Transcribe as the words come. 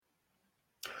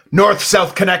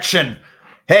North-South connection.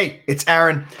 Hey, it's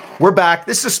Aaron. We're back.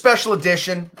 This is a special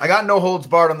edition. I got No Holds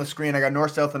Barred on the screen. I got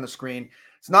North-South on the screen.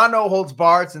 It's not No Holds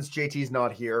Barred since JT's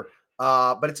not here,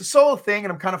 but it's a solo thing,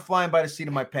 and I'm kind of flying by the seat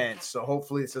of my pants, so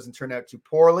hopefully this doesn't turn out too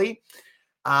poorly.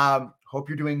 Hope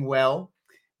you're doing well.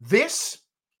 This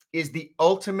is the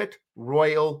Ultimate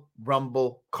Royal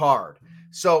Rumble card.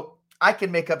 So I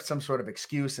can make up some sort of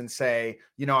excuse and say,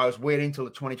 I was waiting till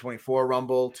the 2024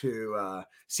 Rumble to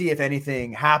see if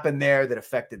anything happened there that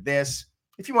affected this.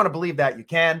 If you want to believe that, you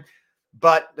can.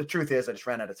 But the truth is, I just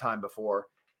ran out of time before.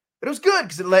 But it was good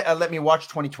because it let me watch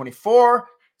 2024,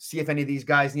 see if any of these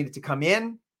guys needed to come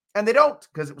in. And they don't,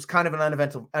 because it was kind of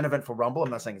an uneventful Rumble.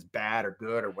 I'm not saying it's bad or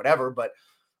good or whatever, but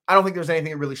I don't think there's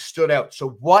anything that really stood out. So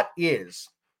what is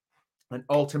an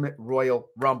Ultimate Royal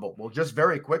Rumble? Well, just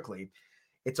very quickly,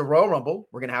 it's a Royal Rumble.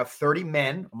 We're going to have 30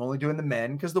 men. I'm only doing the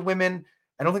men because the women,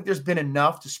 I don't think there's been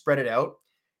enough to spread it out.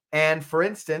 And for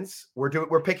instance,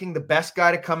 we're picking the best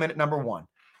guy to come in at number 1,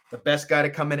 the best guy to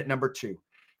come in at number 2,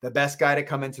 the best guy to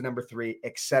come into number 3,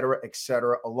 et cetera,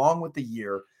 along with the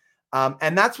year.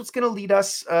 And that's what's going to lead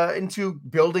us into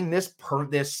building this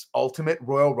Ultimate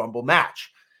Royal Rumble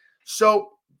match.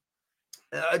 So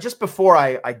just before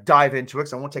I dive into it,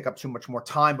 because I won't take up too much more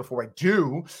time before I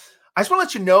do, I just want to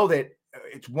let you know that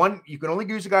it's one, you can only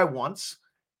use a guy once,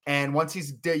 and once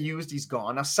he's used, he's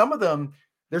gone. Now, some of them,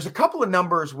 there's a couple of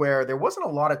numbers where there wasn't a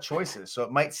lot of choices, so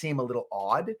it might seem a little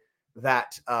odd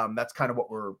that that's kind of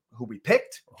who we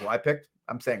picked, or who I picked.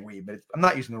 I'm saying we, but I'm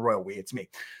not using the royal we, it's me.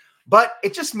 But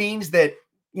it just means that,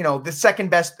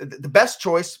 the best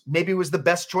choice maybe was the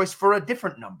best choice for a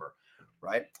different number,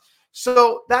 right?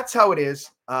 So that's how it is.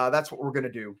 That's what we're going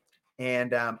to do.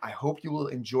 And I hope you will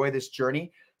enjoy this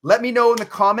journey. Let me know in the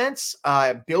comments,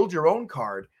 build your own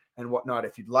card and whatnot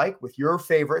if you'd like with your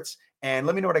favorites. And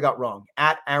let me know what I got wrong.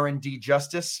 At Aaron D.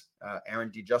 Justice. Aaron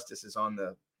D. Justice is on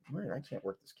I can't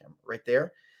work this camera. Right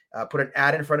there. Put an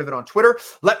ad in front of it on Twitter.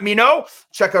 Let me know.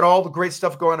 Check out all the great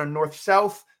stuff going on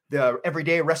North-South. The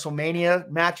everyday WrestleMania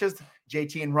matches.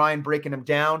 JT and Ryan breaking them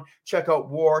down. Check out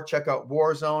War. Check out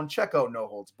Warzone. Check out No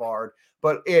Holds Barred.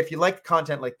 But if you like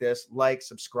content like this, like,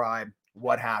 subscribe,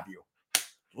 what have you.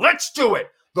 Let's do it.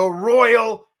 The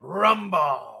Royal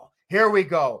Rumble. Here we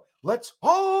go. Let's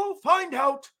all find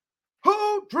out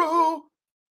who drew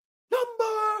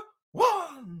number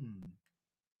 1.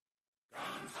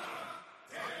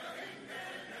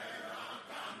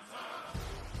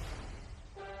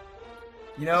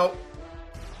 You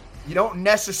don't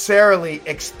necessarily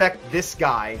expect this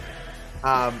guy.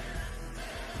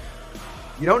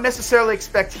 You don't necessarily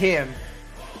expect him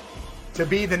to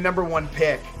be the number 1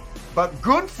 pick. But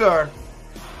Gunther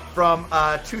from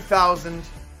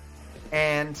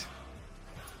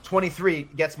 2023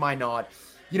 gets my nod.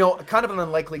 Kind of an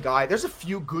unlikely guy. There's a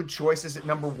few good choices at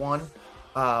number 1.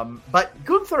 But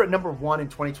Gunther at number 1 in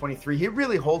 2023, he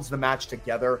really holds the match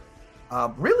together.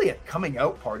 Really a coming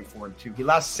out party for him too. He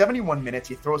lasts 71 minutes.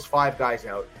 He throws 5 guys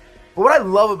out. But what I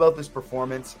love about this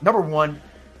performance, number one,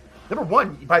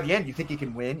 by the end, you think he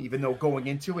can win, even though going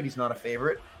into it, he's not a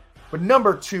favorite. But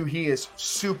number 2, he is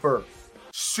super,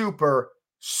 super,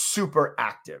 super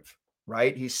active,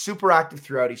 right? He's super active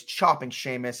throughout. He's chopping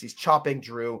Sheamus. He's chopping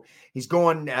Drew. He's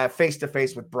going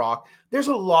face-to-face with Brock. There's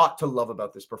a lot to love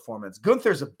about this performance.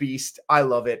 Gunther's a beast. I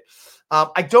love it.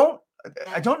 I don't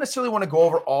necessarily want to go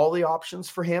over all the options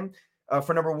for him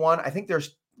for number 1. I think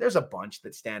there's a bunch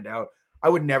that stand out. I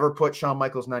would never put Shawn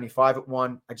Michaels 95 at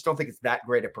 1. I just don't think it's that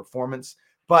great a performance.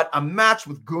 But a match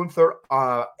with Gunther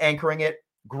anchoring it,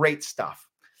 great stuff.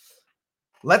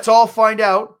 Let's all find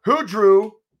out who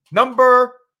drew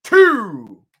number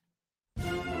 2.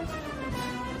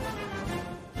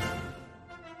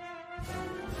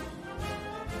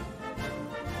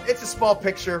 It's a small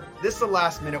picture. This is a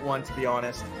last-minute one, to be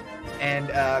honest. And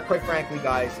quite frankly,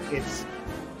 guys, it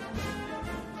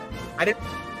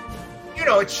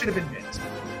should have been Vince.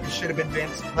 It should have been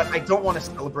Vince, but I don't want to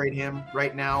celebrate him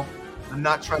right now. I'm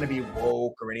not trying to be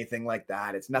woke or anything like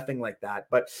that. It's nothing like that.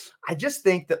 But I just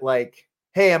think that,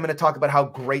 hey, I'm going to talk about how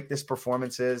great this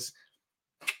performance is.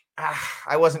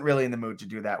 I wasn't really in the mood to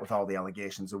do that with all the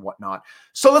allegations and whatnot.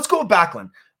 So let's go with Backlund.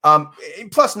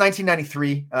 Plus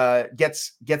 1993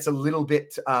 gets a little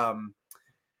bit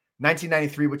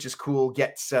 1993, which is cool,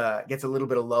 gets a little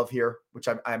bit of love here, which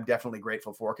I'm definitely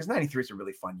grateful for, because 93 is a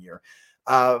really fun year.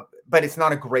 But it's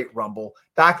not a great Rumble.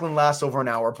 Backlund lasts over an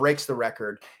hour, breaks the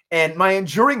record. And my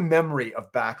enduring memory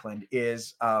of Backlund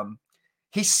is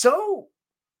it's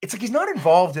like he's not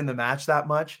involved in the match that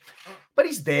much, but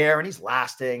he's there and he's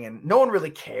lasting and no one really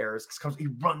cares because he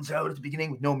runs out at the beginning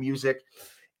with no music.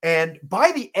 And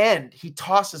by the end, he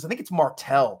tosses, I think it's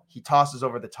Martel, he tosses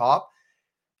over the top.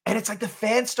 And it's like the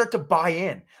fans start to buy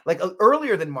in. Like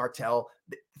earlier than Martel,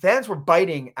 the fans were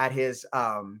biting at his,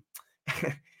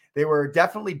 they were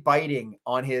definitely biting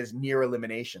on his near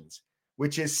eliminations,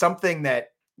 which is something that,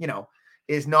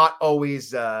 is not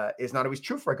always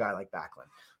true for a guy like Backlund.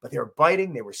 But they were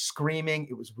biting, they were screaming.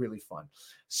 It was really fun.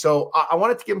 So I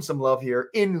wanted to give him some love here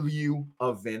in lieu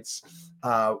of Vince,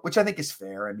 which I think is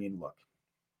fair. I mean, look,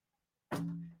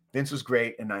 Vince was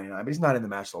great in 99, but he's not in the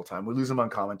match the whole time. We lose him on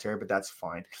commentary, but that's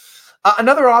fine.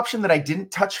 Another option that I didn't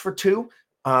touch for 2,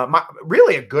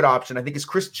 really a good option, I think, is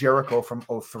Chris Jericho from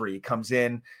 03. Comes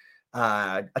in,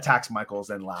 attacks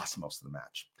Michaels, and lasts most of the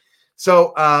match.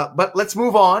 So, but let's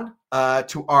move on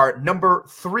to our number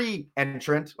 3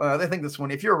 entrant. I think this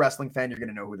one, if you're a wrestling fan, you're going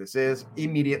to know who this is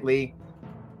immediately.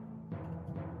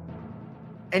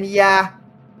 And yeah,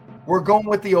 we're going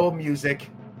with the old music.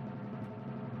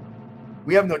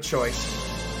 We have no choice.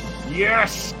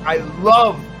 Yes, I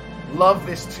love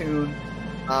this tune.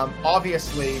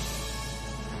 Obviously,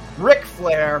 Ric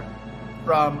Flair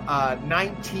from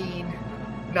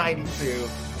 1992,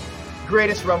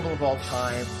 greatest Rumble of all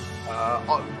time. I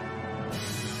don't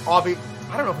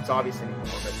know if it's obvious anymore,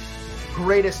 but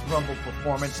greatest Rumble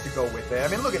performance to go with it. I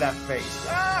mean, look at that face.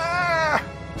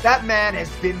 That man has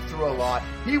been through a lot.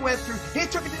 He went through, he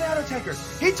took it to the Undertaker.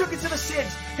 He took it to the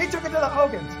Sids. He took it to the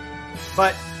Hogans.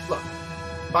 But look,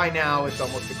 by now it's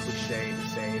almost a cliche to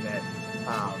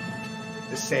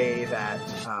say that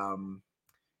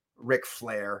Ric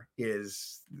Flair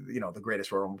is, the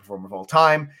greatest Royal Rumble performer of all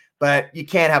time. But you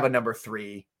can't have a number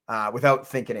 3 without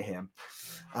thinking of him.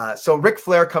 So Ric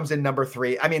Flair comes in number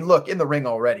 3. I mean, look, in the ring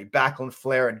already, Backlund,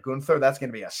 Flair, and Gunther, that's going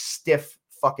to be a stiff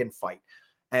fucking fight.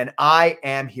 And I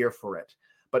am here for it.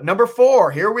 But number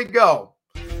 4, here we go.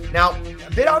 Now,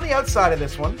 a bit on the outside of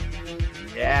this one.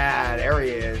 Yeah, there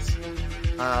he is.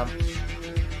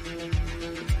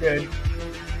 It's good.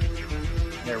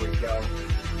 There we go.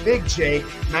 Big Jake,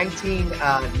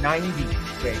 1990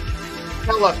 Jake.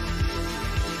 Now look,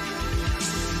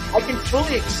 I can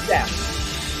fully accept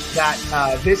that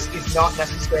this is not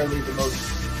necessarily the most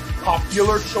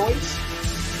popular choice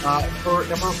for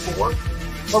number 4.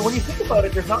 But when you think about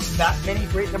it, there's not that many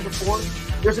great number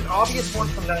 4s. There's an obvious one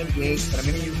from 98 that I'm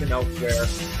going to use an elsewhere.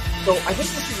 So I think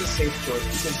this is a safe choice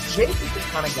because Jake is the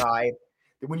kind of guy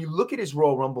that when you look at his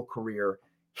Royal Rumble career,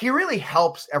 he really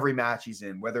helps every match he's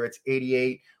in, whether it's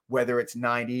 88, whether it's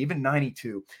 90, even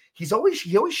 92. He always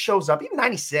shows up, even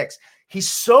 96. He's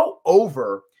so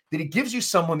over that he gives you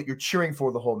someone that you're cheering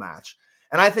for the whole match.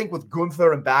 And I think with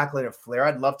Gunther and Backlund and Flair,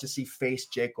 I'd love to see face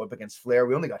Jake go up against Flair.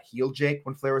 We only got heel Jake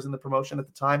when Flair was in the promotion at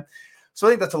the time. So I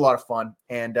think that's a lot of fun.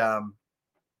 And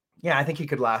yeah, I think he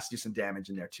could do some damage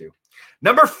in there too.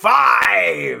 Number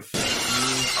 5.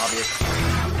 Obvious.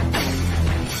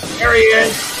 There he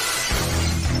is.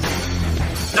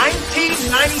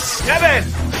 1997.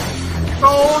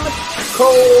 Stone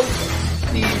Cold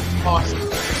Steve Austin.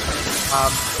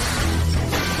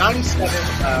 97.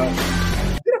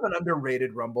 Bit of an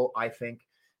underrated Rumble, I think.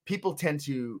 People tend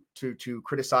to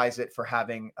criticize it for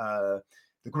having the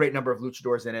great number of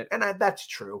luchadors in it, and that's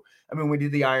true. I mean, when we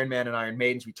did the Iron Man and Iron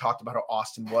Maidens, we talked about how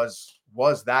Austin was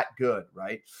that good,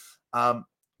 right?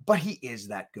 But he is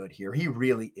that good here. He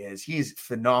really is. He's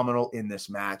phenomenal in this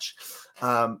match.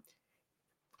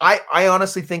 I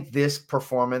honestly think this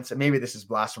performance, and maybe this is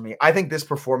blasphemy, I think this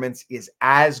performance is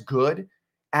as good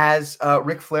as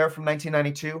Ric Flair from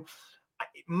 1992.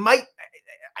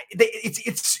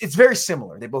 It's very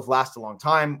similar. They both last a long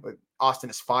time.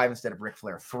 Austin is 5 instead of Ric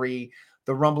Flair 3.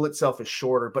 The Rumble itself is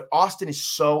shorter, but Austin is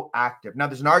so active. Now,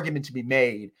 there's an argument to be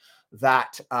made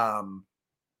that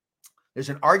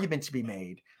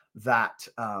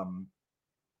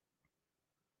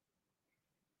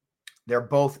they're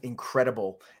both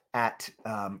incredible at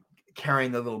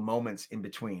carrying the little moments in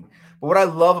between. But what I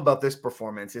love about this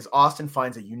performance is Austin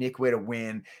finds a unique way to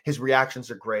win. His reactions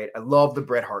are great. I love the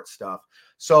Bret Hart stuff.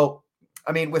 So,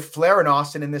 I mean, with Flair and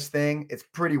Austin in this thing, it's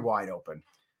pretty wide open.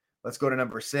 Let's go to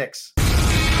number 6. 6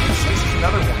 is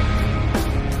another one.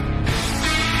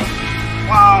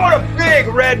 Wow, what a big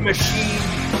red machine.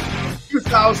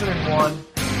 2001.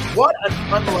 What an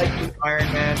unlikely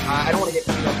Iron Man. I don't want to get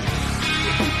too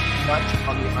much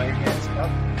on the Iron Man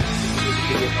stuff.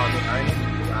 On the Iron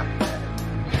Man.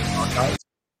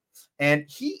 And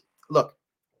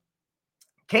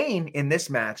Kane in this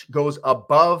match goes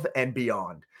above and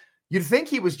beyond. You'd think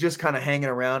he was just kind of hanging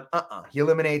around. He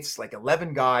eliminates like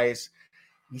 11 guys.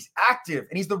 He's active,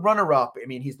 and he's the runner-up. I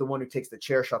mean, he's the one who takes the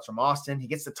chair shots from Austin. He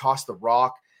gets to toss the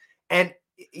Rock. And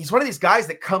he's one of these guys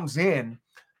that comes in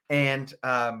and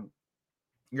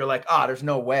you're like, there's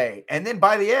no way. And then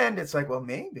by the end, it's like, well,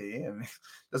 maybe. I mean,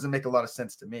 doesn't make a lot of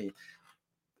sense to me.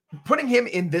 Putting him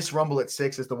in this Rumble at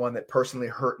 6 is the one that personally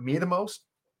hurt me the most,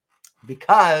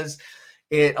 because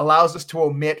it allows us to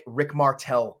omit Rick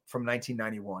Martel from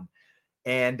 1991.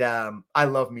 And I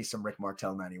love me some Rick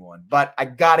Martel 91. But I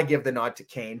got to give the nod to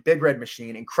Kane. Big Red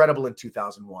Machine, incredible in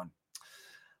 2001.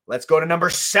 Let's go to number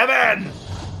 7.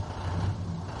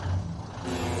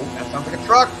 Oh, that sounds like a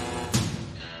truck.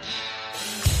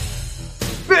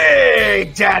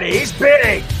 Big Daddy. He's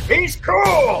big. He's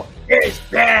cool. He's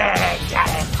big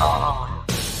Daddy cool.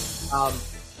 I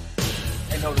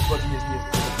know this wasn't his music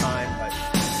at the time, but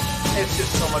it's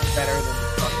just so much better than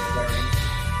the truck blaring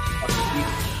of the beat.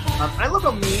 I look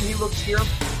how mean he looks here.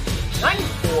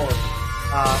 94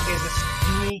 is a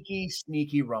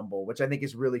sneaky Rumble, which I think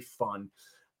is really fun.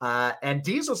 And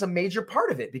Diesel's a major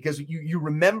part of it, because you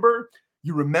remember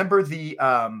the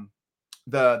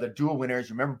dual winners.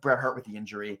 You remember Bret Hart with the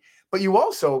injury, but you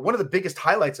also, one of the biggest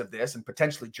highlights of this and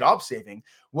potentially job saving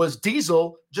was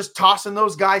Diesel just tossing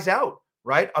those guys out,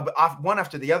 right? One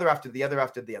after the other.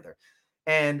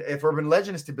 And if urban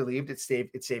legend is to be believed, it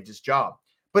saved his job,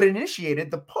 but it initiated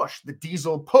the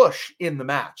Diesel push in the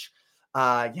match.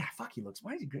 He looks,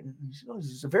 why is he?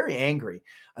 He's very angry.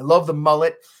 I love the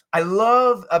mullet. I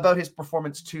love about his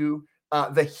performance too,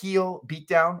 the heel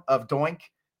beatdown of Doink.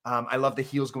 I love the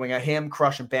heels going at him,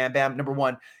 Crush and Bam Bam. Number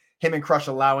one, him and Crush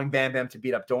allowing Bam Bam to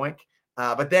beat up Doink.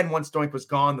 But then once Doink was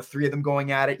gone, the three of them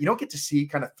going at it, you don't get to see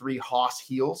kind of three Hoss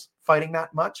heels fighting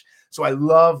that much. So I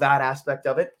love that aspect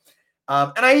of it.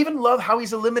 And I even love how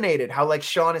he's eliminated, how like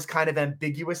Shawn is kind of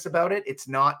ambiguous about it. It's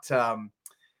not,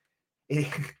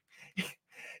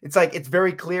 it's like, it's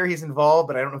very clear he's involved,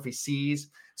 but I don't know if he sees.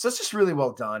 So it's just really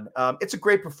well done. It's a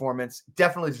great performance.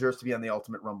 Definitely deserves to be on the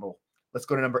Ultimate Rumble. Let's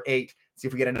go to number 8. See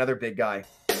if we get another big guy.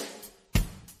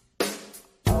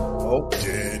 Oh,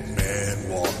 dead man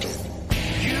walking.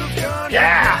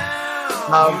 Yeah.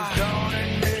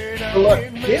 Look,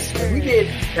 this we did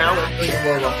now at the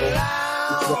Royal Rumble,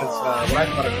 which was what I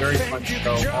thought a very fun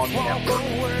show on the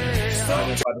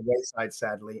network. By the wayside,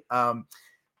 sadly.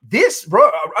 This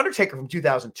Undertaker from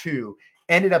 2002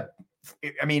 ended up.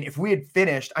 I mean, if we had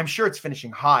finished, I'm sure it's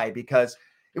finishing high, because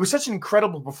it was such an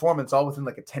incredible performance, all within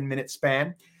like a 10-minute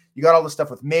span. You got all the stuff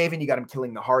with Maven. You got him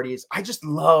killing the Hardys. I just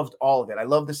loved all of it. I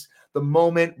love the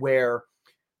moment where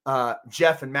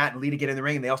Jeff and Matt and Lita get in the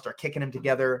ring and they all start kicking him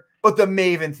together. But the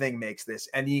Maven thing makes this,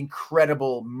 and the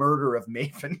incredible murder of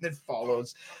Maven that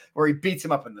follows, where he beats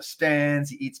him up in the stands.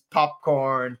 He eats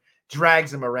popcorn,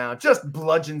 drags him around, just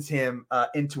bludgeons him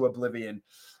into oblivion.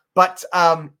 But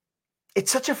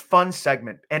it's such a fun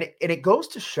segment, and it goes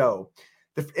to show.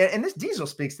 And this Diesel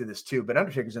speaks to this too, but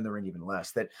Undertaker's in the ring even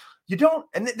less, that you don't,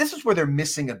 and this is where they're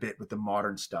missing a bit with the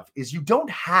modern stuff, is you don't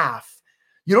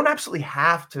absolutely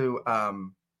have to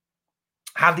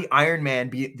have the Iron Man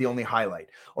be the only highlight,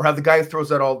 or have the guy who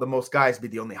throws out the most guys be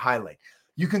the only highlight.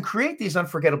 You can create these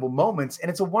unforgettable moments,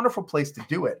 and it's a wonderful place to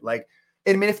do it. Like,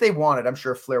 I mean, if they wanted, I'm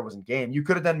sure if Flair wasn't game, you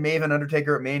could have done Maven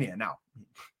Undertaker at Mania. Now,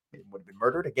 he would have been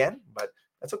murdered again, but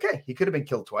that's okay. He could have been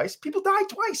killed twice. People die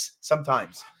twice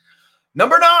sometimes.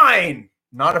 Number 9,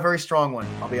 not a very strong one,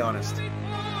 I'll be honest.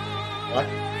 What?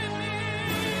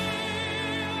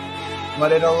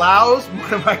 But it allows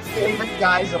one of my favorite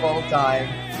guys of all time,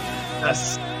 the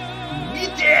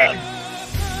Weekend.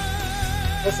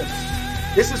 Listen,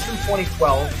 this is from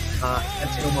 2012,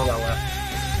 Antonio Morella.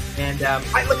 And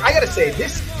I gotta say,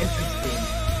 this entrance theme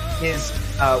is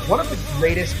one of the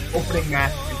greatest opening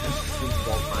match entrance themes of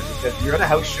all time, because you're at a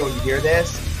house show and you hear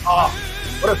this. Oh,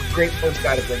 what a great first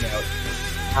guy to bring out.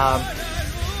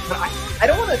 But I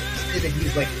don't want to say that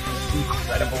he's like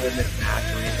incredible in this match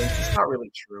or anything. It's not really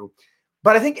true.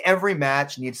 But I think every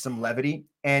match needs some levity.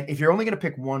 And if you're only going to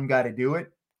pick one guy to do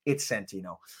it, it's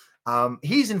Santino.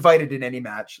 He's invited in any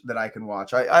match that I can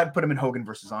watch. I put him in Hogan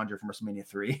versus Andre from WrestleMania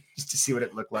 3 just to see what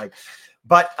it looked like.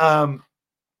 But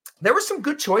there were some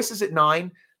good choices at 9.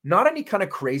 Not any kind of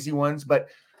crazy ones, but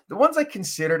the ones I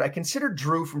considered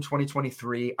Drew from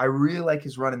 2023. I really like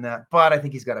his run in that, but I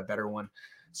think he's got a better one.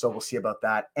 So we'll see about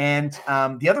that. And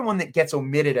the other one that gets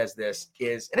omitted as this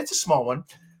is, and it's a small one,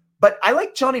 but I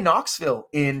like Johnny Knoxville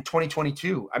in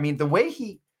 2022. I mean, the way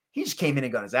he just came in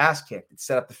and got his ass kicked. It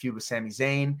set up the feud with Sami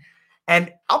Zayn.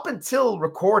 And up until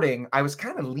recording, I was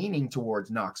kind of leaning towards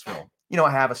Knoxville. You know,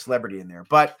 I have a celebrity in there,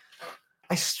 but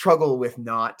I struggle with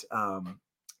not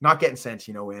getting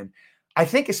Santino in. I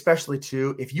think especially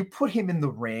too, if you put him in the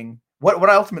ring, what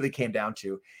I ultimately came down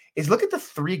to is look at the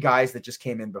 3 guys that just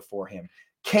came in before him.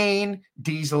 Kane,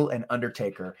 Diesel, and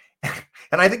Undertaker.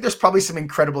 And I think there's probably some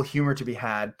incredible humor to be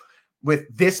had. with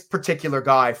this particular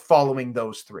guy following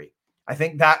those three. I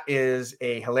think that is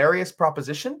a hilarious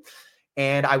proposition,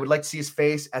 and I would like to see his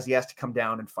face as he has to come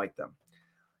down and fight them.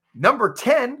 Number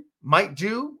 10 might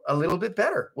do a little bit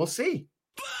better. We'll see.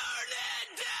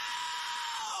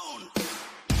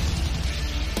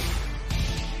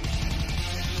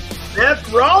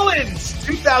 Seth Rollins,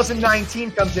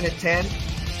 2019 comes in at 10.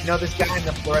 You know, this guy in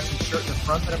the fluorescent shirt in the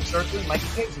front that I'm circling, Mike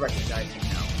King's recognizing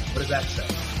now. What does that say?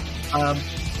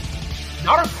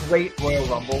 Not a great Royal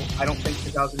Rumble, I don't think,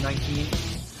 2019.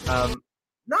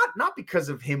 Not because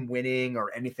of him winning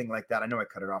or anything like that. I know I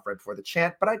cut it off right before the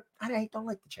chant, but I don't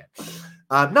like the chant.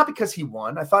 Not because he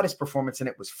won. I thought his performance in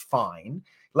it was fine.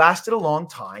 Lasted a long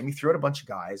time. He threw out a bunch of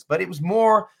guys, but it was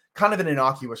more kind of an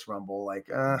innocuous Rumble. Like,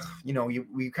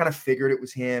 we kind of figured it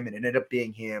was him, and it ended up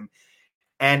being him.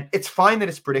 And it's fine that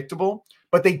it's predictable,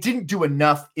 but they didn't do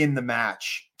enough in the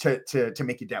match to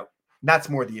make you doubt. That's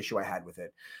more the issue I had with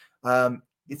it.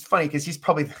 It's funny because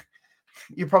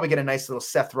you probably get a nice little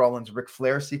Seth Rollins, Ric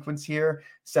Flair sequence here.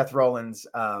 Seth Rollins,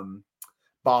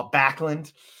 Bob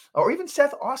Backlund, or even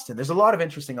Seth Austin. There's a lot of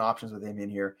interesting options with him in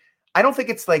here. I don't think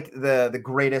it's like the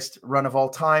greatest run of all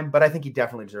time, but I think he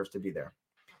definitely deserves to be there.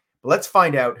 But let's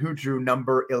find out who drew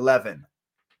number 11.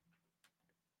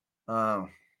 No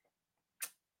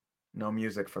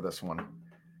music for this one.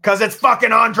 Because it's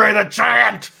fucking Andre the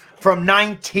Giant from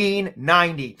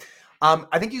 1990.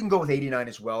 I think you can go with 89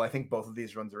 as well. I think both of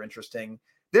these runs are interesting.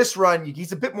 This run,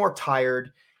 he's a bit more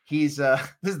tired. This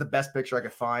is the best picture I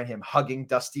could find, him hugging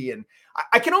Dusty. And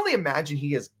I can only imagine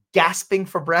he is gasping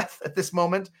for breath at this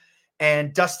moment.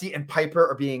 And Dusty and Piper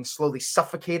are being slowly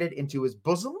suffocated into his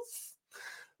bosoms.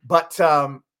 But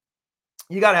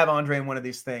you got to have Andre in one of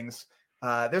these things.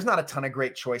 There's not a ton of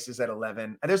great choices at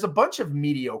 11. And there's a bunch of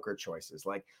mediocre choices.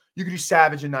 Like you could do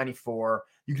Savage in 94.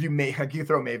 You could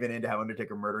throw Maven in to have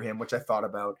Undertaker murder him, which I thought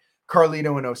about.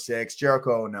 Carlito in 06,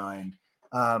 Jericho 09.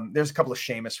 There's a couple of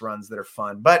Sheamus runs that are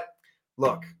fun. But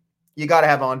look, you got to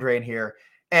have Andre in here.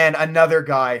 And another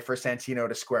guy for Santino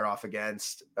to square off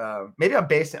against. Maybe I'm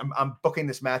booking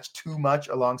this match too much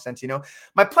along Santino.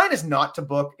 My plan is not to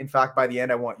book. In fact, by the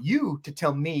end, I want you to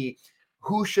tell me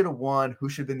who should have won, who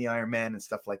should have been the Iron Man and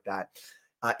stuff like that,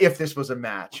 if this was a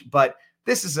match. But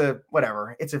this is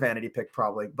whatever. It's a vanity pick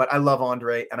probably. But I love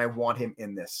Andre, and I want him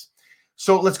in this.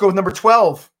 So let's go with number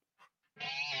 12.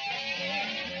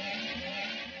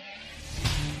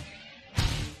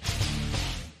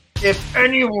 If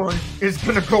anyone is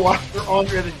going to go after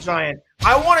Andre the Giant,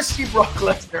 I want to see Brock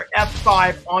Lesnar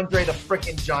F5 Andre the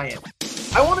frickin' Giant.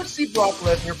 I want to see Brock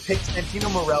Lesnar pick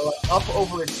Santino Marella up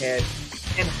over his head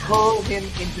and hurl him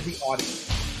into the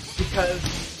audience because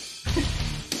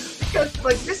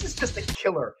like this is just a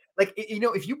killer. Like,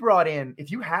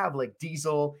 if you have like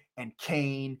Diesel and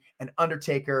Kane and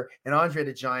Undertaker and Andre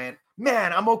the Giant,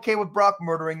 man, I'm okay with Brock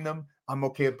murdering them. I'm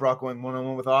okay with Brock going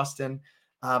one-on-one with Austin.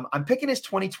 I'm picking his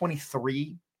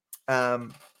 2023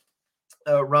 run.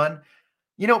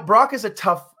 Brock is a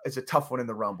tough one in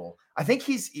the Rumble. I think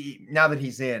now that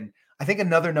he's in, I think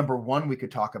another number one we could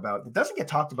talk about that doesn't get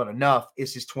talked about enough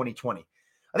is his 2020.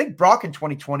 I think Brock in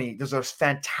 2020 does a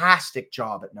fantastic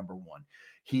job at number one.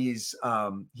 He's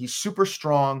super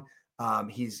strong.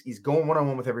 He's going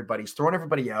one-on-one with everybody. He's throwing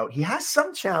everybody out. He has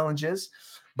some challenges,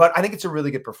 but I think it's a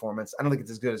really good performance. I don't think it's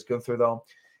as good as Gunther though.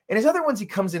 And his other ones, he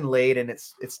comes in late, and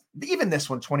it's even this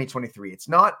one, 2023. It's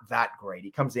not that great. He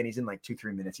comes in, he's in like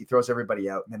 2-3 minutes. He throws everybody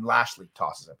out, and then Lashley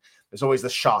tosses him. There's always the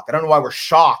shock. I don't know why we're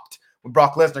shocked when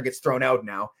Brock Lesnar gets thrown out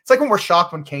now. It's like when we're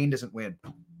shocked when Kane doesn't win.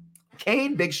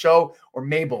 Kane, Big Show, or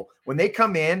Mabel, when they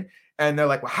come in and they're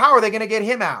like, well, how are they going to get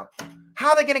him out? How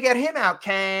are they going to get him out,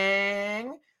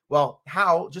 Kang? Well,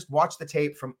 how? Just watch the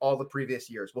tape from all the previous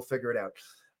years. We'll figure it out.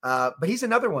 But he's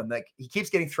another one. Like, he keeps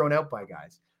getting thrown out by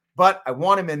guys. But I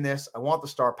want him in this. I want the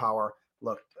star power.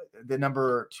 Look, the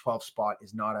number 12 spot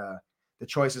is not the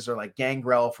choices are like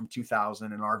Gangrel from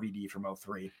 2000 and RVD from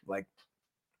 03. Like,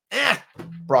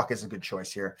 Brock is a good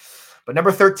choice here. But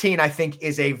number 13, I think,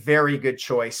 is a very good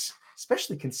choice,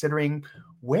 especially considering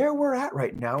where we're at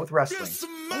right now with wrestling.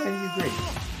 I agree.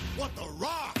 What the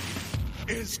Rock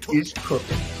is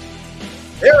cooking.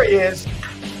 There he is.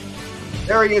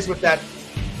 There he is with that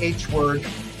H word.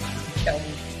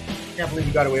 Can't believe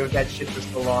you got away with that shit for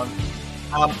so long.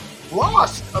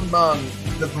 Lost among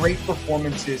the great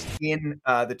performances in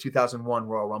the 2001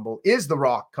 Royal Rumble is The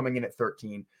Rock, coming in at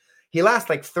 13. He lasts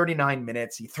like 39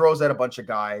 minutes. He throws out a bunch of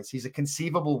guys. He's a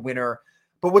conceivable winner.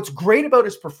 But what's great about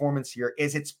his performance here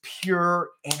is it's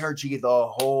pure energy the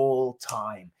whole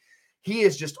time. He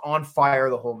is just on fire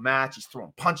the whole match. He's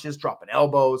throwing punches, dropping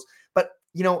elbows. But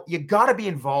you got to be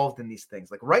involved in these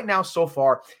things. Like right now, so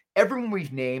far, everyone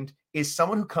we've named is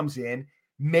someone who comes in,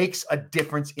 makes a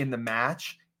difference in the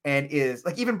match, and is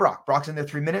like even Brock. Brock's in there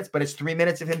 3 minutes, but it's 3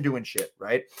 minutes of him doing shit,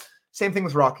 right? Same thing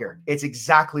with Rock here. It's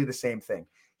exactly the same thing.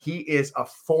 He is a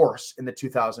force in the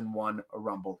 2001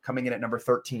 Rumble, coming in at number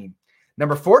 13.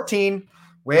 Number 14,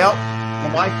 well, one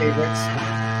of my favorites.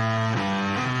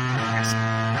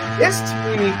 This to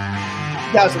me,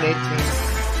 2018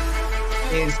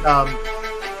 is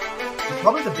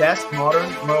probably the best modern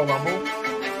Royal Rumble.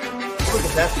 Probably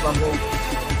the best Rumble.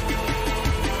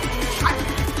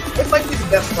 It might be the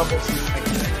best Rumble since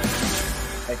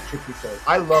 1990. Like truth be told,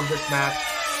 I love this match.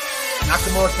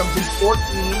 Nakamura comes in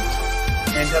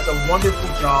 14 and does a wonderful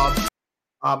job.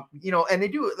 And they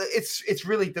do. It's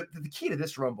really the key to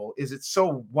this Rumble is it's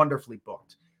so wonderfully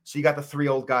booked. So you got the 3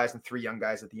 old guys and 3 young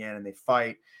guys at the end, and they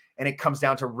fight. And it comes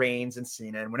down to Reigns and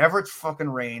Cena. And whenever it's fucking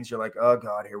Reigns, you're like, oh,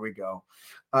 God, here we go.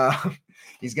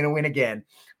 He's going to win again.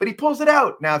 But he pulls it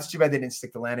out. Now, it's too bad they didn't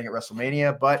stick the landing at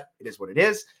WrestleMania, but it is what it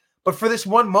is. But for this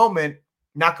one moment,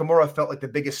 Nakamura felt like the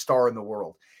biggest star in the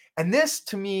world. And this,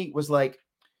 to me, was like,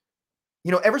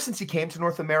 ever since he came to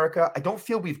North America, I don't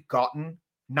feel we've gotten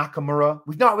Nakamura.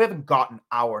 We haven't gotten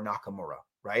our Nakamura,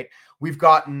 right? We've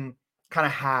gotten kind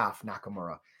of half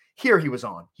Nakamura. Here he was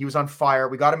on fire.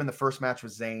 We got him in the first match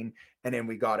with Zayn, and then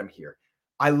we got him here.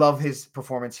 I love his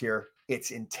performance here. It's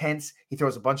intense. He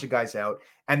throws a bunch of guys out,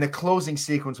 and the closing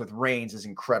sequence with Reigns is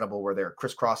incredible, where they're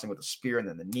crisscrossing with a spear and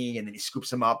then the knee, and then he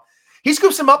scoops him up. He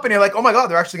scoops him up, and you're like, oh my God,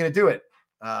 they're actually going to do it.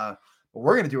 What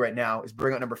we're going to do right now is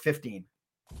bring out number 15.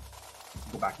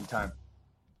 Go back in time.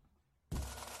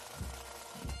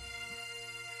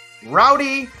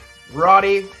 Roddy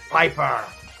Piper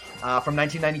from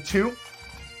 1992.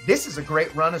 This is a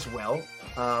great run as well.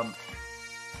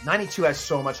 92 has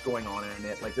so much going on in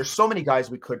it. Like, there's so many guys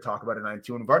we could talk about in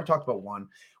 92, and we've already talked about one.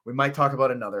 We might talk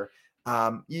about another.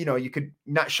 You could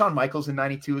not. Shawn Michaels in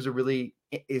 92 is a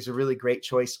really great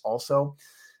choice also.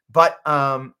 But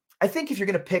I think if you're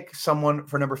going to pick someone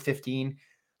for number 15,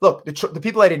 look, the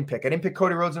people I didn't pick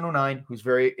Cody Rhodes in 09, who's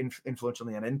very influential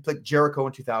in the end. I didn't pick Jericho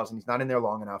in 2000. He's not in there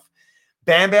long enough.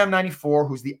 Bam Bam 94,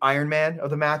 who's the Iron Man of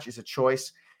the match, is a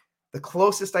choice. The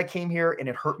closest I came here, and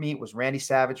it hurt me, was Randy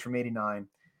Savage from 89.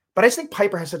 But I just think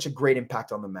Piper has such a great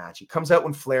impact on the match. He comes out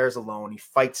when Flair is alone. He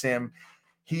fights him.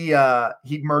 He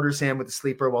murders him with the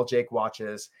sleeper while Jake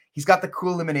watches. He's got the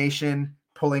cool elimination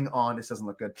pulling on, this doesn't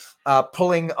look good,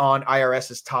 pulling on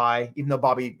IRS's tie, even though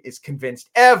Bobby is convinced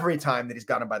every time that he's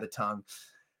got him by the tongue.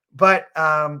 But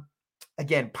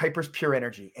again, Piper's pure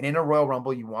energy. And in a Royal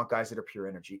Rumble, you want guys that are pure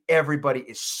energy. Everybody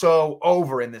is so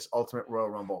over in this Ultimate Royal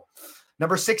Rumble.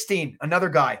 Number 16, another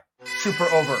guy, super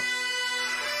over.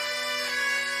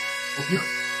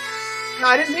 No,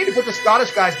 I didn't mean to put the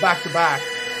Scottish guys back to back.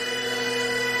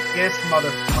 This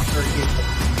motherfucker is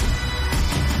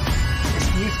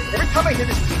this music. Every time I hear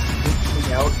this music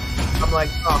coming out, I'm like,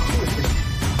 oh, who is this?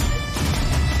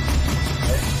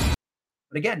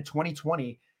 But again,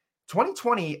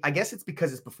 2020, I guess it's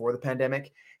because it's before the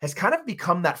pandemic, has kind of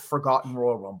become that forgotten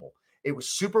Royal Rumble. It was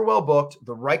super well booked.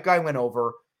 The right guy went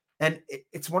over. And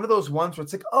it's one of those ones where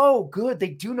it's like, oh, good, they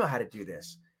do know how to do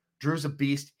this. Drew's a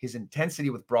beast. His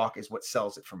intensity with Brock is what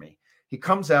sells it for me. He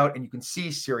comes out, and you can see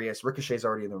he's serious. Ricochet's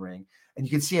already in the ring. And you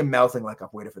can see him mouthing like,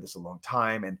 I've waited for this a long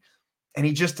time. And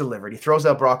he just delivered. He throws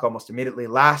out Brock almost immediately,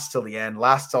 lasts till the end,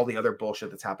 lasts all the other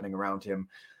bullshit that's happening around him.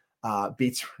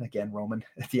 Beats, again, Roman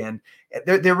at the end.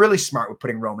 They're really smart with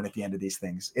putting Roman at the end of these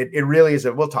things. It really is.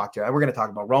 We'll talk to you. We're going to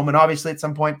talk about Roman, obviously, at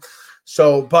some point.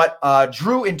 So, but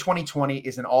Drew in 2020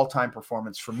 is an all-time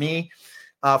performance for me.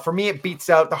 For me, it beats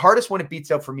out. The hardest one it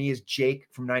beats out for me is Jake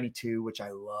from 92, which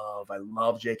I love. I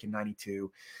love Jake in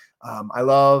 92. I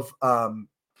love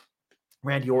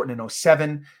Randy Orton in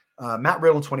 07. Matt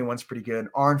Riddle in 21 is pretty good.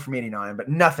 Arn from 89, but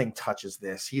nothing touches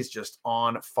this. He's just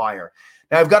on fire.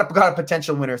 Now, I've got a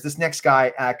potential winners. This next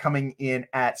guy coming in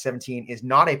at 17 is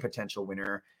not a potential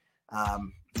winner.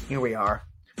 Here we are.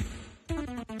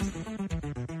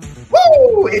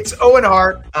 Woo! It's Owen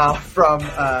Hart from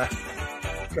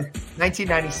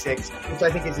 1996, which I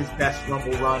think is his best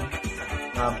Rumble run.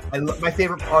 My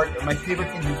favorite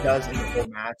thing he does in the whole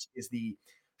match is the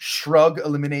shrug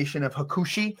elimination of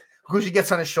Hakushi. Hakushi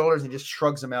gets on his shoulders and just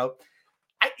shrugs him out.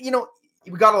 We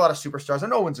got a lot of superstars. I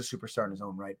know Owen's a superstar in his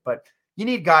own right, but you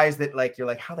need guys that you're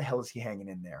like, how the hell is he hanging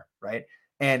in there, right?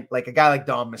 And like a guy like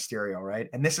Dom Mysterio, right?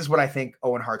 And this is what I think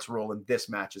Owen Hart's role in this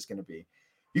match is going to be.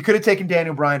 You could have taken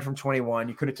Daniel Bryan from 21.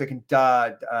 You could have taken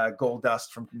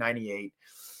Goldust from 98.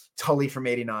 Tully from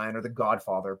 89 or the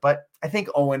Godfather. But I think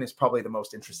Owen is probably the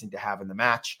most interesting to have in the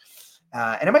match.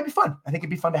 And it might be fun. I think it'd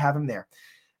be fun to have him there.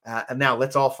 And now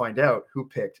let's all find out who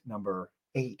picked number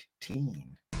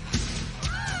 18. I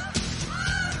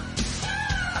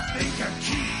think I'm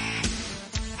cute.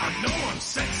 I know I'm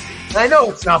sexy. I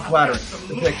know it's not flattering,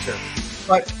 the picture,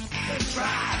 but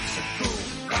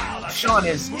Shawn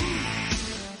is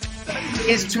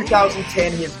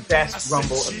 2010 his best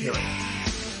Rumble appearance?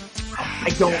 I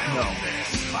don't know.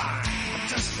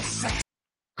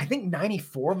 I think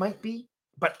 94 might be,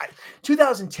 but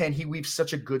 2010, he weaves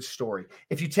such a good story.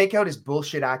 If you take out his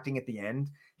bullshit acting at the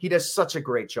end, he does such a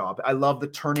great job. I love the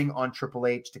turning on Triple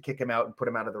H to kick him out and put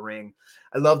him out of the ring.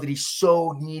 I love that he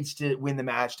so needs to win the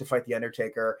match to fight The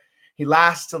Undertaker. He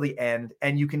lasts till the end,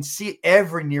 and you can see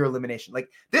every near elimination. Like,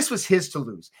 this was his to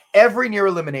lose. Every near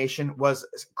elimination was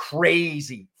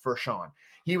crazy for Shawn.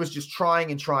 He was just trying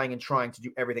and trying and trying to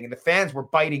do everything, and the fans were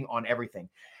biting on everything.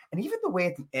 And even the way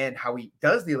at the end, how he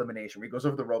does the elimination, where he goes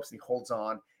over the ropes and he holds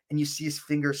on, and you see his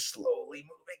fingers slowly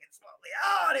moving and slowly,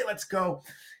 and he lets go.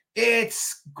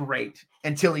 It's great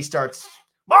until he starts,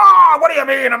 what do you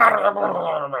mean?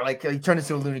 Like, he turned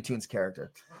into a Looney Tunes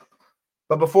character.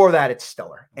 But before that, it's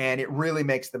stellar, and it really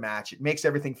makes the match. It makes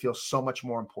everything feel so much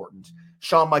more important.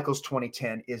 Shawn Michaels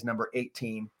 2010 is number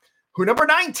 18. Who number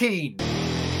 19? Real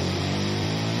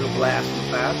blast, real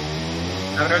fast.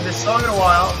 Haven't heard this song in a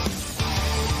while.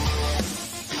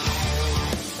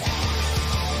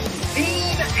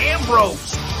 Dean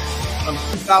Ambrose from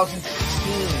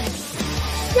 2016.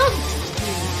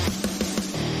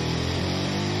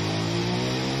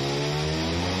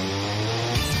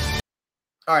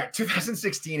 All right,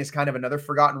 2016 is kind of another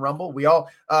forgotten Rumble. We all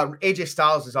AJ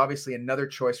Styles is obviously another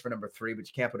choice for number 3, but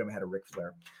you can't put him ahead of Ric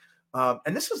Flair.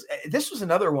 And this was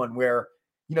another one where,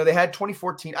 you know, they had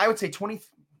 2014. I would say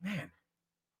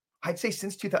I'd say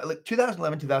since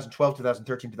 2011, 2012,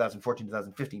 2013, 2014,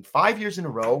 2015, 5 years in a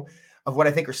row of what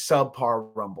I think are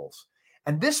subpar Rumbles.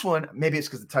 And this one, maybe it's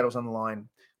because the title's on the line,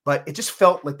 but it just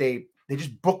felt like they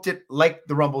just booked it like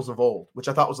the Rumbles of old, which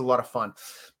I thought was a lot of fun.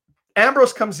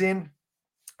 Ambrose comes in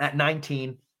at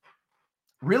 19,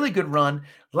 really good run,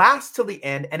 lasts till the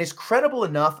end, and is credible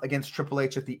enough against Triple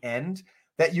H at the end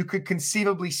that you could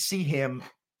conceivably see him.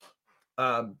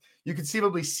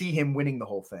 Winning the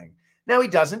whole thing. Now he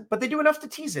doesn't, but they do enough to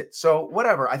tease it. So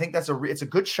whatever. I think it's a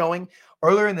good showing.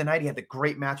 Earlier in the night, he had the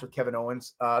great match with Kevin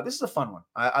Owens. This is a fun one.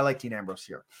 I like Dean Ambrose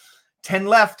here. 10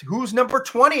 left. Who's number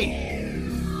 20?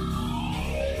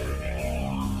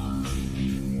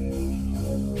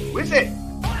 Who is it?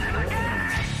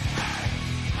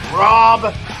 Rob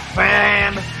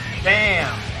Van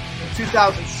Dam in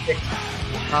 2006.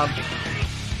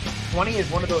 20 is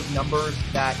one of those numbers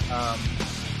that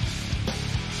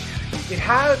it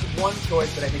has one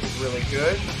choice that I think is really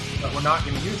good, but we're not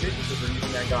going to use it because we're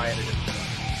using that guy at a different time.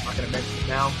 I'm not going to mention it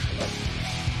now, but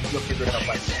you'll figure it out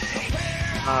by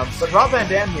then. But Rob Van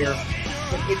Dam here,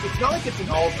 it's not like it's an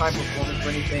all-time performance or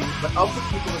anything, but of the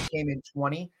people that came in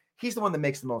 20, he's the one that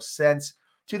makes the most sense.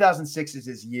 2006 is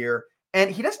his year. And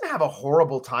he doesn't have a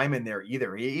horrible time in there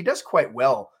either. He does quite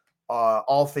well,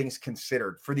 all things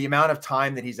considered, for the amount of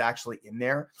time that he's actually in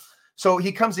there. So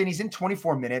he comes in, he's in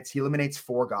 24 minutes. He eliminates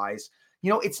 4 guys. You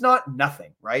know, it's not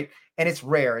nothing, right? And it's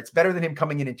rare. It's better than him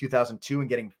coming in 2002 and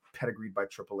getting pedigreed by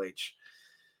Triple H.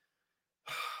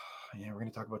 Yeah, we're going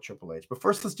to talk about Triple H. But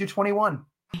first, let's do 21.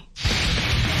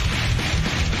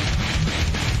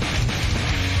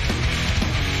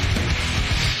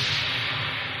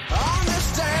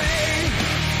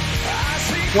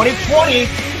 2020,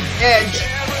 Edge.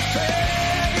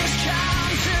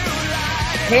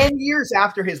 10 years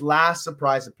after his last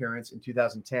surprise appearance in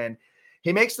 2010,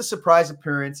 he makes the surprise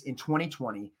appearance in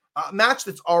 2020, a match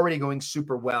that's already going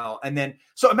super well. And then,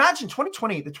 so imagine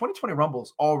 2020, the 2020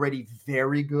 Rumble's already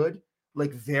very good,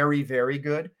 like very, very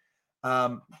good.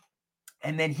 And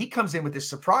then he comes in with this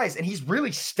surprise, and he's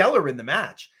really stellar in the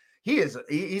match. He's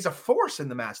a force in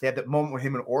the match. They had that moment with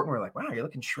him and Orton where we're like, wow, you're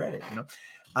looking shredded, you know?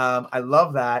 I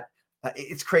love that.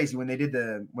 It's crazy when the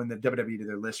WWE did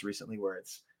their list recently where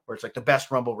it's like the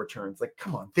best Rumble returns. Like,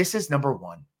 come on, this is number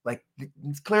 1. Like,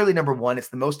 it's clearly number 1. It's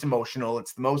the most emotional.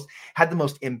 It's had the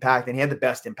most impact, and he had the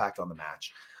best impact on the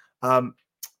match.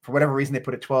 For whatever reason, they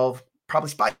put it 12. Probably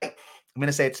spite. I'm going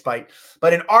to say it's spite.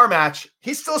 But in our match,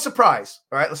 he's still a surprise.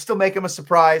 All right, let's still make him a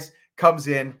surprise. Comes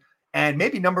in, and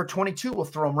maybe number 22 will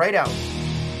throw him right out.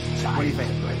 What do you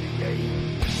think?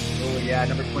 Oh, yeah,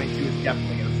 number 22 is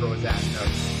definitely going to throw his ass out.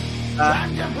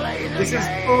 This is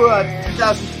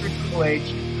 2003 Triple H,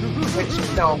 which,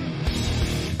 you know,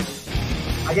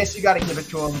 I guess you got to give it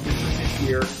to him. This was his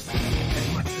year. As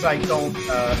much as I don't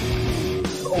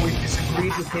always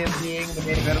disagreed with him being the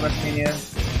main event of WrestleMania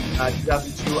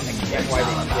 2002, I get why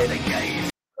they did.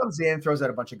 comes in, throws out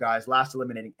a bunch of guys, last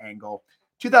eliminating Angle.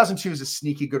 2002 is a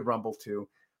sneaky good Rumble too.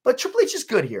 But Triple H is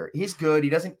good here. He's good. He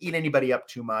doesn't eat anybody up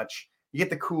too much. You get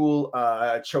the cool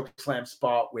choke slam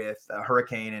spot with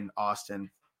Hurricane and Austin.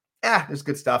 There's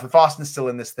good stuff. If Austin's still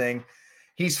in this thing,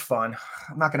 he's fun.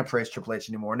 I'm not going to praise Triple H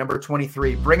anymore. Number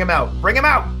 23, bring him out. Bring him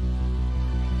out.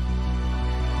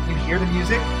 You hear the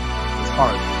music? It's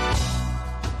hard.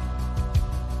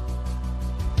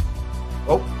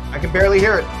 Oh, I can barely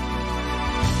hear it.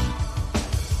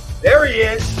 There he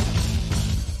is.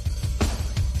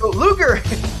 So Luger,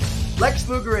 Lex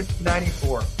Luger in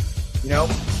 94,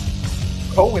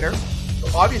 co-winner.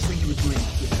 So obviously he was doing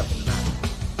good stuff in the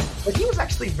match. But he was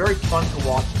actually very fun to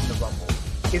watch in the Rumble.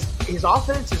 His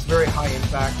offense is very high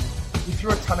impact. He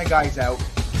threw a ton of guys out.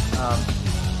 I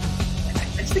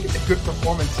just think it's a good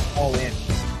performance all in.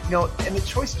 And the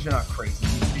choices are not crazy.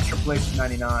 You can do Triple H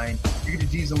 99. You can do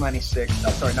Diesel 96.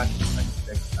 Sorry, not Diesel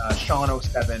 96. Shawn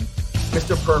 07.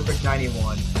 Mr. Perfect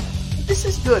 91. This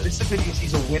is good. This is good because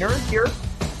he's a winner here.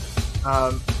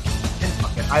 And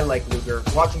fuck it, I like Luger.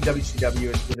 Watching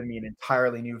WCW has given me an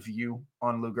entirely new view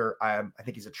on Luger. I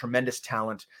think he's a tremendous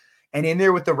talent. And in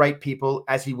there with the right people,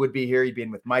 as he would be here, he'd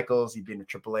been with Michaels, he'd been with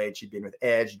Triple H, he'd been with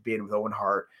Edge, he'd been with Owen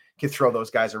Hart. Could throw those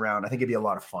guys around. I think it'd be a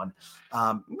lot of fun.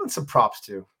 Some props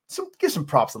too. Give some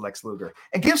props to Lex Luger.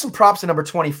 And give some props to number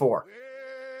 24.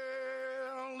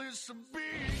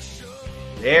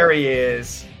 There he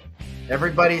is.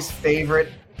 Everybody's favorite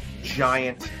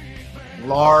giant,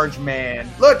 large man.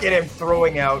 Look at him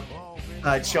throwing out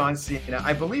John Cena.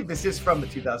 I believe this is from the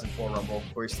 2004 Rumble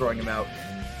where he's throwing him out.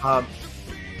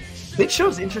 Big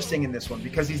Show's interesting in this one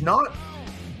because it's not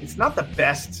the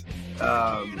best.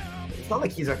 It's not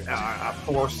like he's a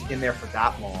force in there for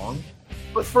that long.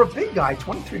 But for a big guy,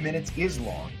 23 minutes is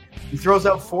long. He throws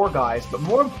out 4 guys, but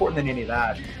more important than any of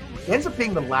that, he ends up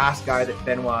being the last guy that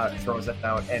Benoit throws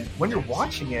out. And when you're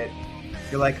watching it,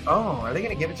 you're like, oh, are they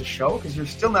going to give it to Show? Because you're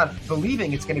still not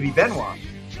believing it's going to be Benoit.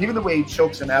 Even the way he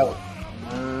chokes him out.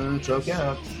 Choke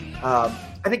out.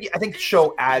 I think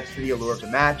Show adds to the allure of the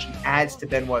match. He adds to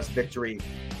Benoit's victory.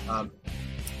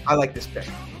 I like this pick.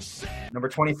 Number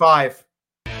 25.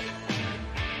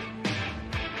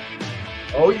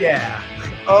 Oh, yeah.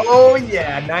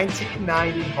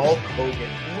 1990 Hulk Hogan.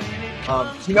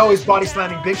 He's body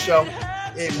slamming Big Show.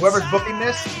 Whoever's booking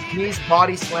this, he's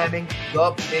body slamming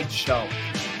the Big Show.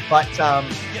 But, look,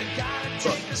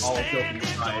 all joking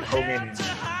aside, Hogan is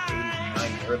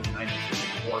 89, early 90s,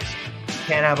 of course. You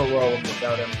can't have a Royal Rumble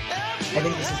without him. I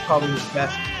think this is probably his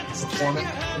best performance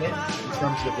in it, in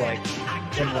terms of,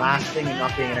 him lasting and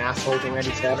not being an asshole to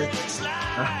Randy Savage.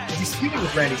 He's feuding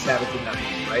with Randy Savage in that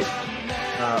movie, right?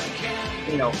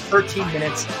 13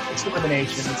 minutes, 6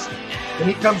 eliminations. When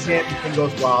he comes in, the thing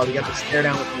goes wild. You got the stare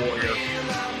down with Warrior,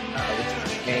 which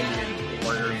is angry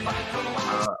Warrior.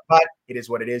 But it is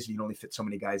what it is. You can only fit so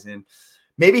many guys in.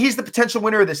 Maybe he's the potential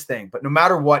winner of this thing, but no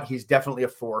matter what, he's definitely a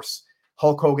force.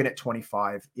 Hulk Hogan at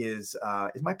 25 is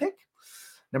my pick.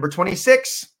 Number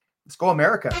 26. Let's go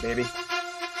America, baby.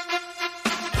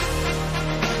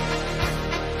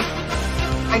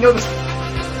 I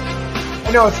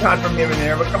know it's not from him in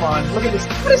there, but come on. Look at this.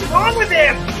 What is wrong with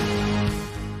him?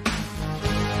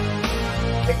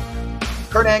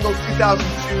 Kurt Angle,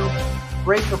 2002.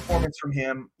 Great performance from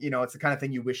him. It's the kind of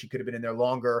thing you wish he could have been in there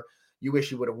longer. You wish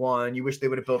he would have won. You wish they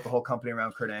would have built the whole company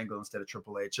around Kurt Angle instead of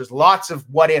Triple H. There's lots of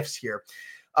what ifs here.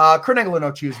 Kurt Angle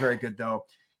in 02 is very good, though.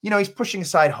 He's pushing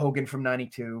aside Hogan from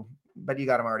 92, but you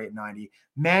got him already at 90.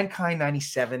 Mankind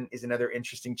 97 is another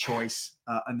interesting choice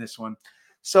on this one.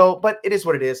 So, but it is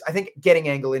what it is. I think getting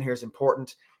Angle in here is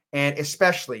important, and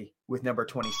especially with number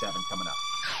 27 coming up.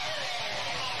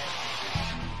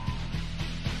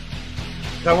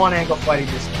 I want Angle fighting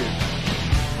this too.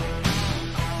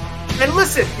 And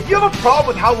listen, if you have a problem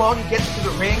with how long he gets to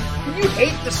the ring, then you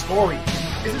hate the story.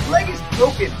 Because his leg is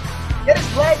broken. Get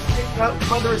his leg from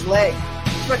under his leg.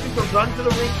 Expect him to run to the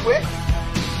ring quick.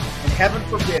 And heaven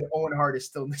forbid Owen Hart is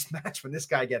still in this match when this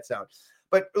guy gets out.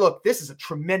 But look, this is a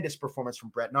tremendous performance from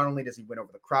Bret. Not only does he win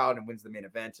over the crowd and wins the main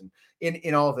event and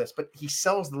in all of this, but he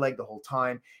sells the leg the whole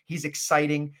time. He's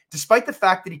exciting. Despite the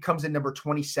fact that he comes in number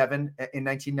 27 in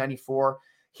 1994,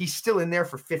 he's still in there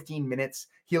for 15 minutes.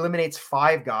 He eliminates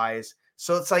 5 guys.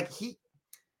 So it's like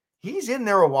he's in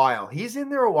there a while. He's in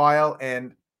there a while,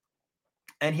 and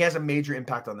he has a major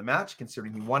impact on the match,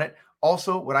 considering he won it.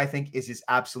 Also, what I think is his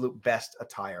absolute best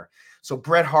attire. So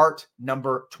Bret Hart,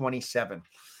 number 27.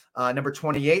 Number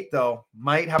 28, though,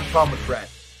 might have a problem with Bret.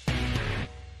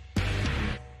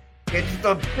 It's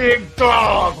the big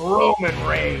dog, Roman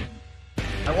Reigns.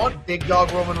 I want big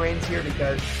dog Roman Reigns here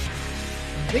because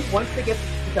I think once they get to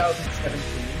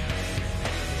 2017,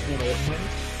 when Orton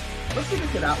wins. Let's get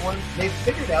into that one. They've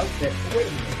figured out that, wait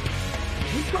a minute,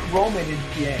 we put Roman in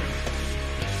PA.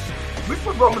 We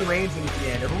put Roman Reigns in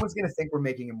PA. Everyone's going to think we're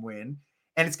making him win.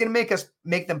 And it's going to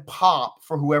make them pop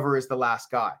for whoever is the last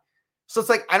guy. So it's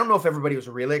like, I don't know if everybody was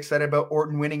really excited about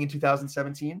Orton winning in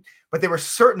 2017, but they were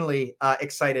certainly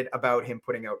excited about him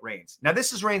putting out Reigns. Now,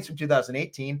 this is Reigns from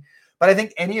 2018, but I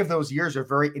think any of those years are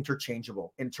very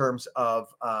interchangeable in terms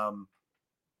of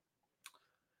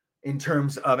and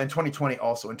 2020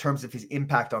 also, in terms of his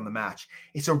impact on the match.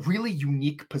 It's a really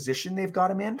unique position they've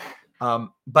got him in,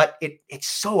 but it's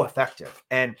so effective.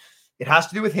 And it has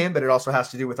to do with him, but it also has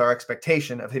to do with our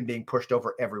expectation of him being pushed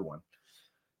over everyone.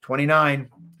 29,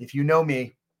 if you know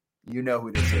me, you know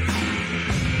who this is.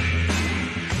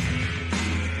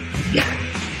 Yeah.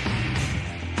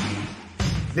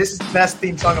 This is the best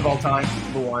theme song of all time,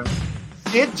 number one.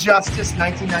 Sid Justice,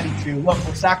 1992. Look,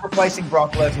 we're sacrificing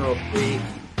Brock Lesnar 03,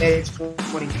 Edge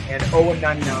 20, and Owen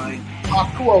 99,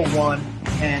 Haku 01,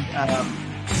 and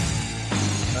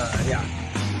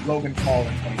Logan Paul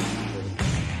in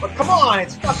 2023. But come on,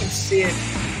 it's fucking Sid.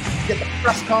 Get the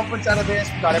press conference out of this.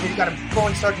 We got him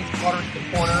throwing Sergeant Slaughter into the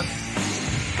corner.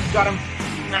 We got him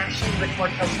smashing the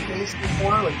Cartel's face in the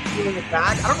corner, like peeling it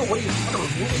back. I don't know what he was trying to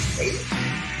remove his face.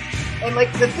 And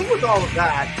like the thing with all of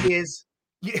that is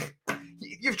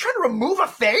you're trying to remove a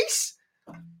face?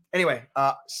 Anyway,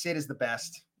 Sid is the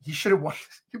best. He should have won.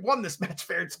 He won this match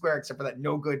fair and square, except for that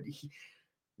no good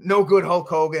Hulk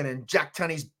Hogan and Jack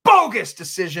Tunney's bogus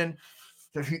decision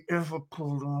that he ever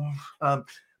pulled off.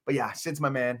 But yeah, Sid's my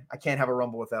man. I can't have a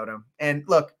Rumble without him. And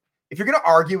look, if you're going to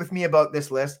argue with me about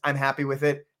this list, I'm happy with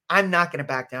it. I'm not going to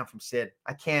back down from Sid.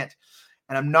 I can't.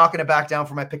 And I'm not going to back down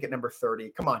from my pick at number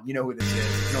 30. Come on, you know who this is.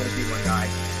 It can only be one guy.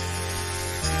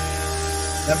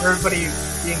 Remember everybody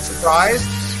being surprised?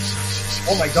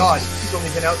 Oh my God, he's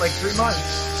only been out like 3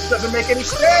 months. It doesn't make any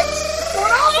sense. What's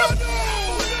going on?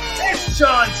 It's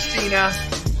John Cena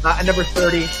at number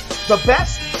 30. The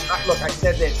best. Look, I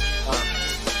said this.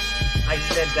 I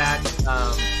said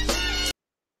that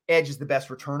Edge is the best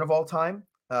return of all time.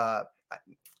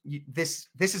 This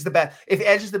is the best. If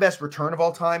Edge is the best return of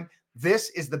all time, this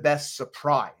is the best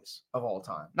surprise of all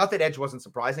time. Not that Edge wasn't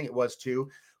surprising. It was too.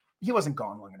 He wasn't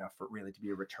gone long enough for it really to be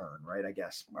a return, right? I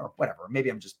guess, or whatever. Maybe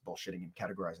I'm just bullshitting and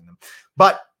categorizing them.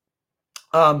 But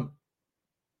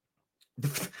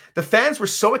the fans were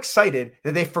so excited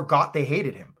that they forgot they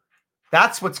hated him.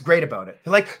 That's what's great about it.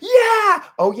 They're like, yeah,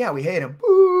 oh yeah, we hate him.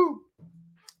 Woo!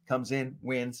 Comes in,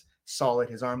 wins, solid.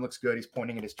 His arm looks good. He's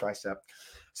pointing at his tricep.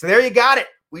 So there you got it.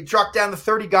 We trucked down the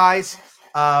 30 guys.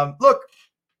 Look,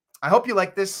 I hope you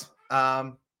like this.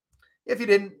 If you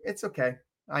didn't, it's okay.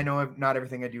 I know not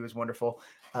everything I do is wonderful.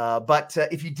 But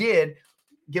if you did,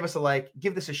 give us a like,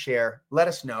 give this a share, let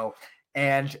us know.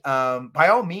 And by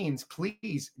all means,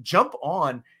 please jump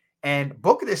on and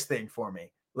book this thing for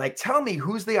me. Like, tell me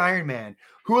who's the Iron Man,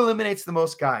 who eliminates the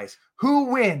most guys, who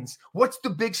wins, what's the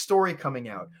big story coming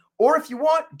out? Or if you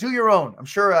want, do your own. I'm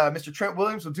sure Mr. Trent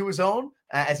Williams will do his own,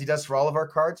 as he does for all of our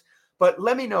cards. But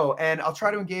let me know, and I'll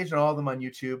try to engage on all of them on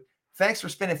YouTube. Thanks for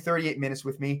spending 38 minutes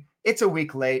with me. It's a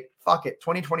week late. Fuck it.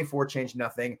 2024 changed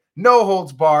nothing. No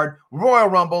holds barred. Royal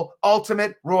Rumble.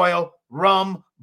 Ultimate Royal Rumble.